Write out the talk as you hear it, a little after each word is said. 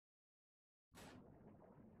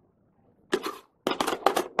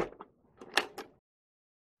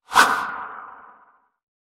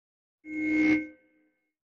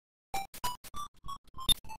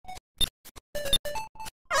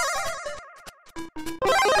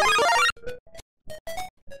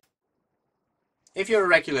If you're a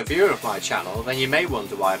regular viewer of my channel, then you may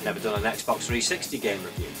wonder why I've never done an Xbox 360 game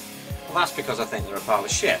review. Well, that's because I think they're a pile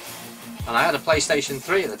of shit. And I had a PlayStation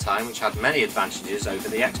 3 at the time which had many advantages over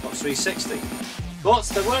the Xbox 360. But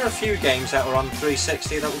there were a few games that were on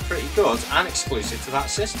 360 that were pretty good and exclusive to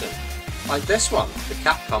that system. Like this one, the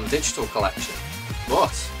Capcom Digital Collection.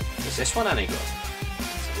 But, is this one any good?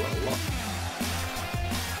 Let's have a little look.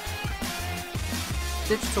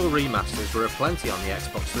 Digital remasters were aplenty on the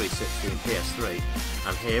Xbox 360 and PS3,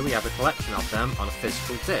 and here we have a collection of them on a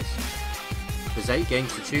physical disc. There's 8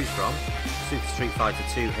 games to choose from: Super Street Fighter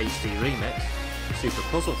 2 HD Remix, Super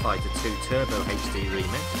Puzzle Fighter 2 Turbo HD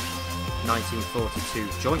Remix, 1942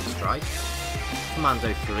 Joint Strike,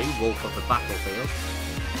 Commando 3 Wolf of the Battlefield,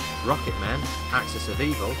 Rocketmen Axis of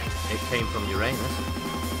Evil, It Came From Uranus.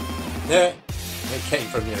 Yeah, it came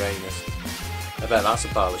from Uranus. I bet that's a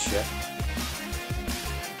pile of shit.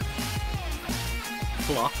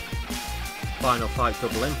 Flock, Final Fight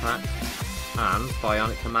Double Impact, and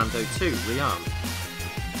Bionic Commando 2 Rearmed.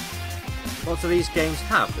 What do these games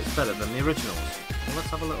have that's better than the originals? Well, let's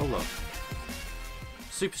have a little look.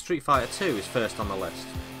 Super Street Fighter 2 is first on the list.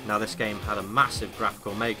 Now this game had a massive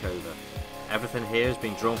graphical makeover. Everything here has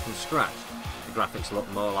been drawn from scratch. The graphics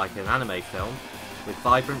look more like an anime film, with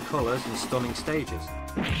vibrant colours and stunning stages.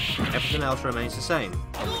 Everything else remains the same,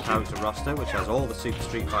 from the character roster, which has all the Super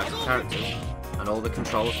Street Fighter characters, and all the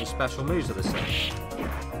controls and special moves are the same.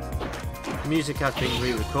 The music has been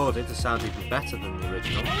re-recorded to sound even better than the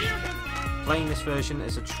original. Playing this version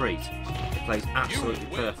is a treat. It plays absolutely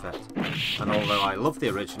perfect, and although I love the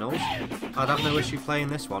originals, I'd have no issue playing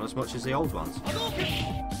this one as much as the old ones.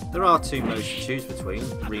 There are 2 modes to choose between,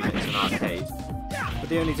 Remix and Arcade, but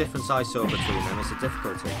the only difference I saw between them is the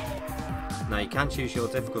difficulty. Now you can choose your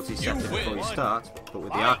difficulty setting before you start, but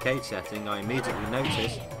with the arcade setting I immediately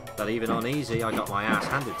noticed that even on easy I got my ass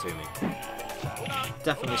handed to me.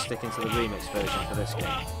 Definitely sticking to the remix version for this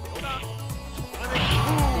game.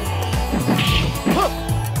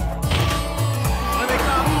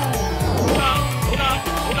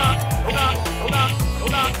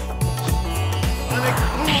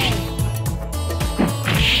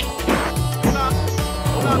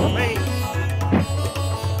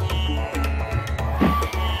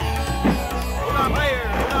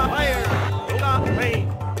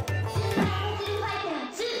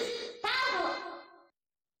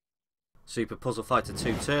 Super Puzzle Fighter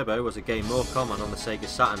 2 Turbo was a game more common on the Sega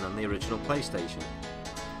Saturn than the original PlayStation.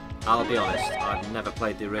 I'll be honest, I've never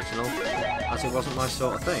played the original, as it wasn't my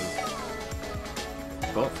sort of thing.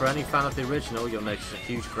 But for any fan of the original, you'll notice a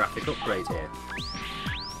huge graphic upgrade here.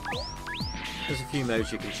 There's a few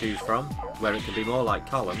modes you can choose from, where it can be more like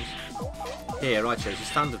columns. Here I chose the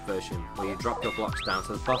standard version, where you drop your blocks down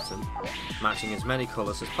to the bottom, matching as many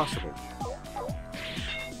colours as possible.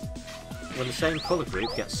 When the same colour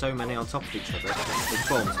group gets so many on top of each other, they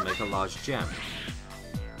form to make a large gem.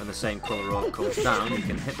 When the same colour orb comes down, you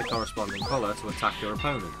can hit the corresponding colour to attack your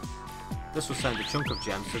opponent. This will send a chunk of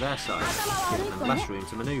gems to their side, giving them less room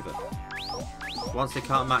to manoeuvre. Once they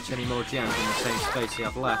can't match any more gems in the same space they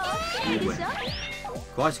have left, you win.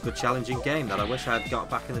 Quite a good challenging game that I wish I had got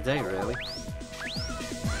back in the day, really.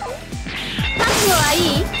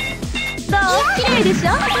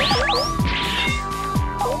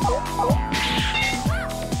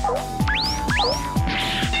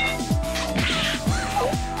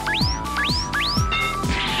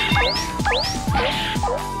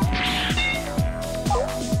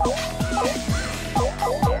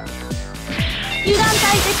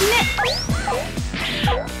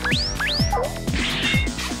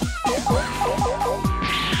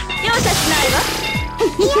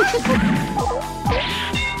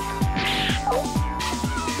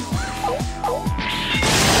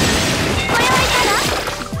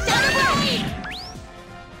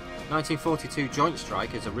 "1942 Joint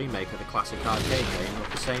Strike" is a remake of the classic arcade game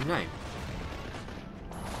of the same name.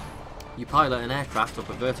 You pilot an aircraft up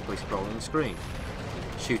a vertically scrolling screen.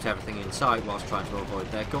 Shoot everything in sight whilst trying to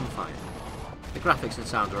avoid their gunfire. The graphics and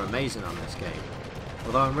sound are amazing on this game,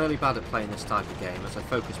 although I'm really bad at playing this type of game as I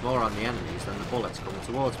focus more on the enemies than the bullets coming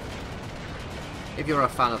towards me. If you're a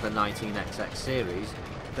fan of the 19XX series,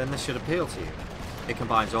 then this should appeal to you. It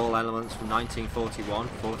combines all elements from 1941,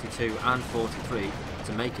 42 and 43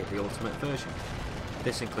 to make it the ultimate version.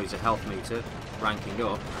 This includes a health meter, ranking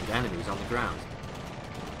up and enemies on the ground.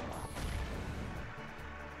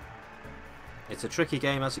 It's a tricky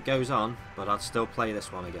game as it goes on, but I'd still play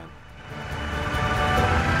this one again.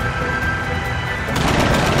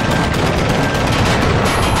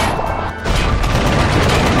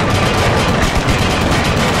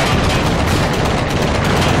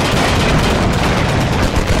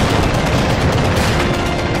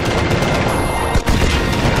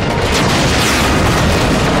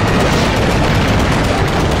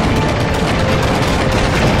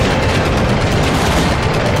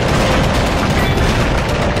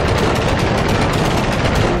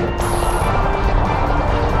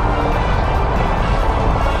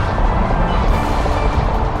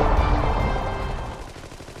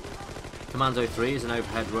 Commando 3 is an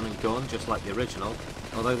overhead run and gun just like the original,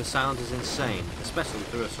 although the sound is insane, especially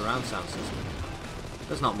through a surround sound system.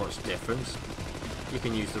 There's not much difference. You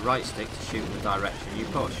can use the right stick to shoot in the direction you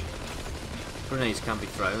push. Grenades can be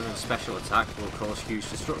thrown and special attack will cause huge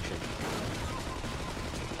destruction.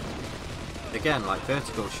 Again, like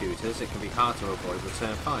vertical shooters, it can be hard to avoid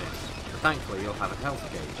return fire, but thankfully you'll have a health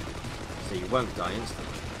gauge, so you won't die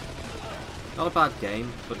instantly. Not a bad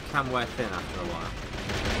game, but it can wear thin after a while.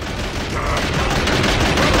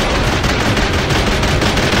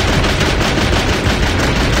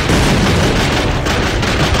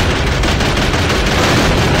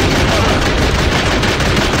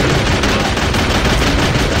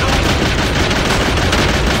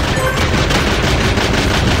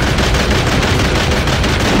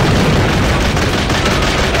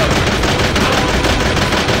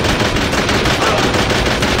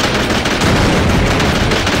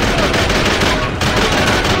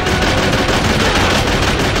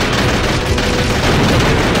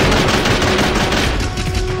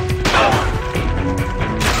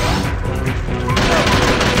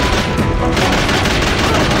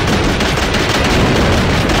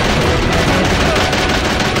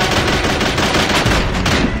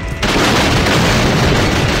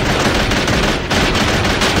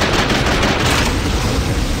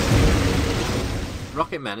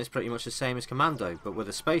 Rocketmen is pretty much the same as Commando, but with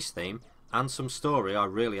a space theme and some story I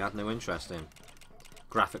really had no interest in.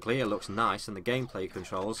 Graphically it looks nice and the gameplay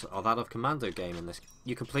controls are that of Commando game in this.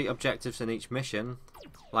 You complete objectives in each mission,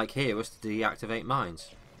 like here was to deactivate mines.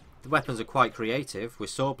 The weapons are quite creative with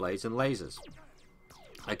saw blades and lasers.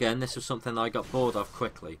 Again, this was something that I got bored of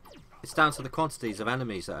quickly. It's down to the quantities of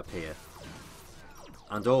enemies that appear,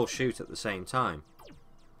 and all shoot at the same time.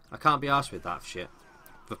 I can't be arsed with that shit.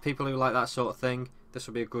 For people who like that sort of thing, this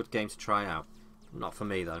will be a good game to try out. Not for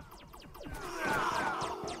me though.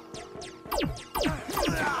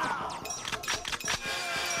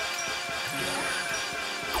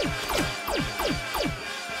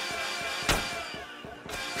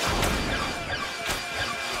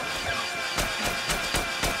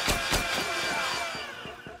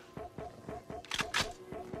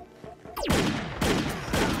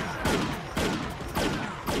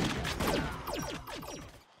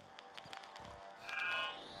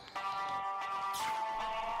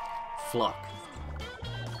 Flock.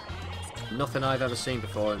 Nothing I've ever seen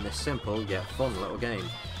before in this simple yet fun little game.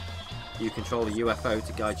 You control a UFO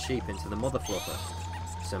to guide sheep into the mother fluffer.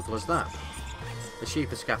 Simple as that. The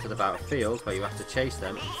sheep are scattered about a field where you have to chase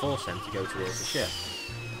them and force them to go towards the ship.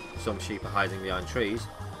 Some sheep are hiding behind trees,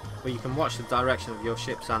 but you can watch the direction of your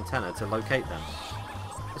ship's antenna to locate them.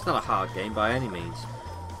 It's not a hard game by any means.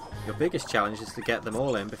 Your biggest challenge is to get them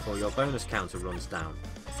all in before your bonus counter runs down.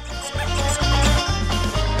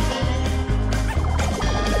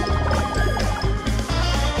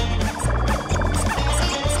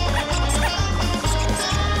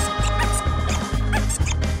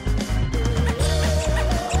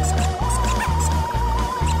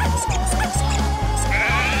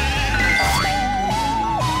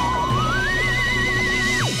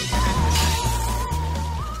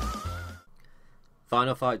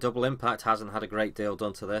 Final Fight Double Impact hasn't had a great deal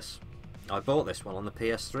done to this. I bought this one on the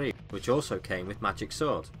PS3, which also came with Magic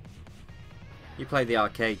Sword. You play the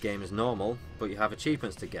arcade game as normal, but you have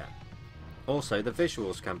achievements to get. Also, the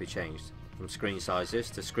visuals can be changed, from screen sizes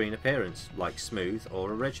to screen appearance, like smooth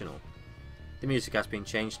or original. The music has been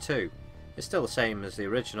changed too. It's still the same as the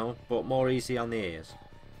original, but more easy on the ears.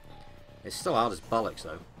 It's still hard as bollocks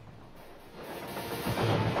though.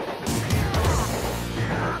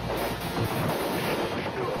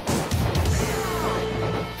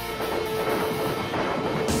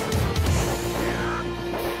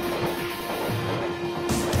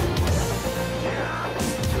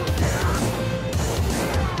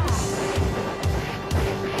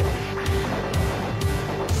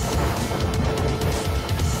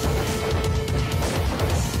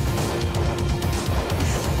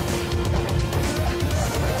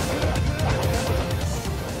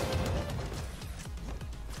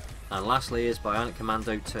 And lastly is Bionic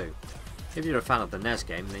Commando 2. If you're a fan of the NES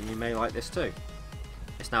game, then you may like this too.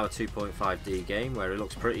 It's now a 2.5D game where it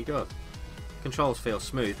looks pretty good. Controls feel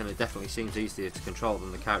smooth and it definitely seems easier to control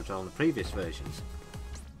than the character on the previous versions.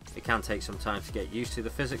 It can take some time to get used to the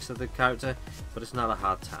physics of the character, but it's not a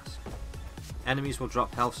hard task. Enemies will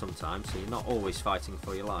drop health sometimes, so you're not always fighting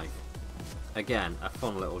for your life. Again, a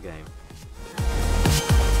fun little game.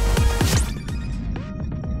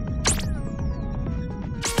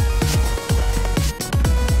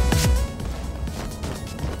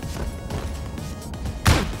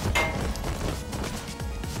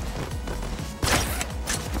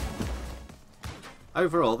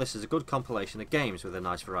 Overall, this is a good compilation of games with a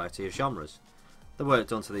nice variety of genres. The work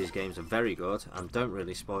done to these games are very good and don't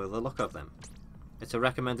really spoil the look of them. It's a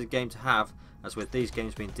recommended game to have, as with these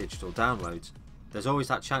games being digital downloads, there's always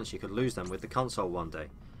that chance you could lose them with the console one day,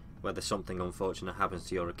 whether something unfortunate happens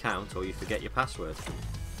to your account or you forget your password.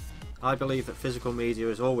 I believe that physical media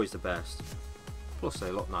is always the best, plus they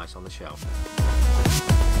look nice on the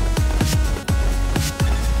shelf.